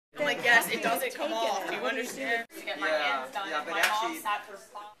Yes, it doesn't come off. You understand? To get my hands done. Yeah, but my actually, mom sat for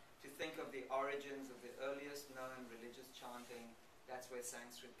class. to think of the origins of the earliest known religious chanting, that's where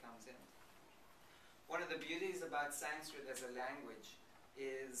Sanskrit comes in. One of the beauties about Sanskrit as a language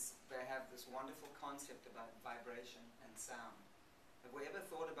is they have this wonderful concept about vibration and sound. Have we ever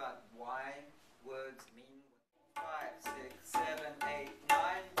thought about why words mean 5, 6, 7, 8, 9,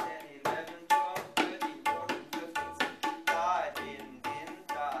 10, 11, 12, 13, 14, 15, da, din, din,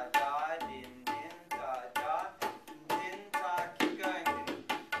 da, da, din, din, da, da, din, da, keep going, din,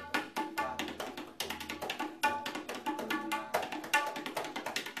 da,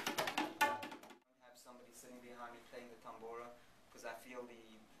 have somebody sitting behind me playing the tambora because I feel the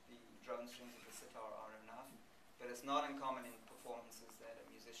drone strings of the sitar are enough, but it's not uncommon in performances that a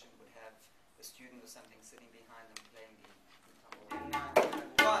musician would have a student or something sitting behind them playing the tambora.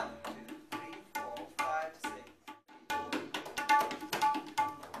 1, 2, 3, 4, 5, 6.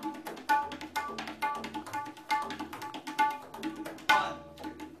 1, 2,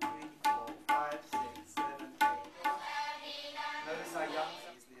 3, 4, 5, 6, 7, 8. Notice how young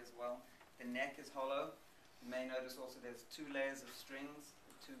easily as well. The neck is hollow. You may notice also there's 2 layers of strings,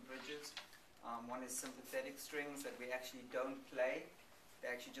 2 bridges. One is sympathetic strings that we actually don't play. They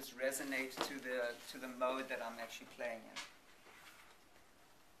actually just resonate to the mode that I'm actually playing in.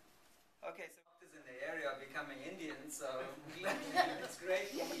 Okay, so doctors in the area are becoming Indian, so it's great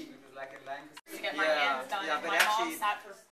for me because like in Lancaster. To get my hands done. Yeah, but my actually, mom sat for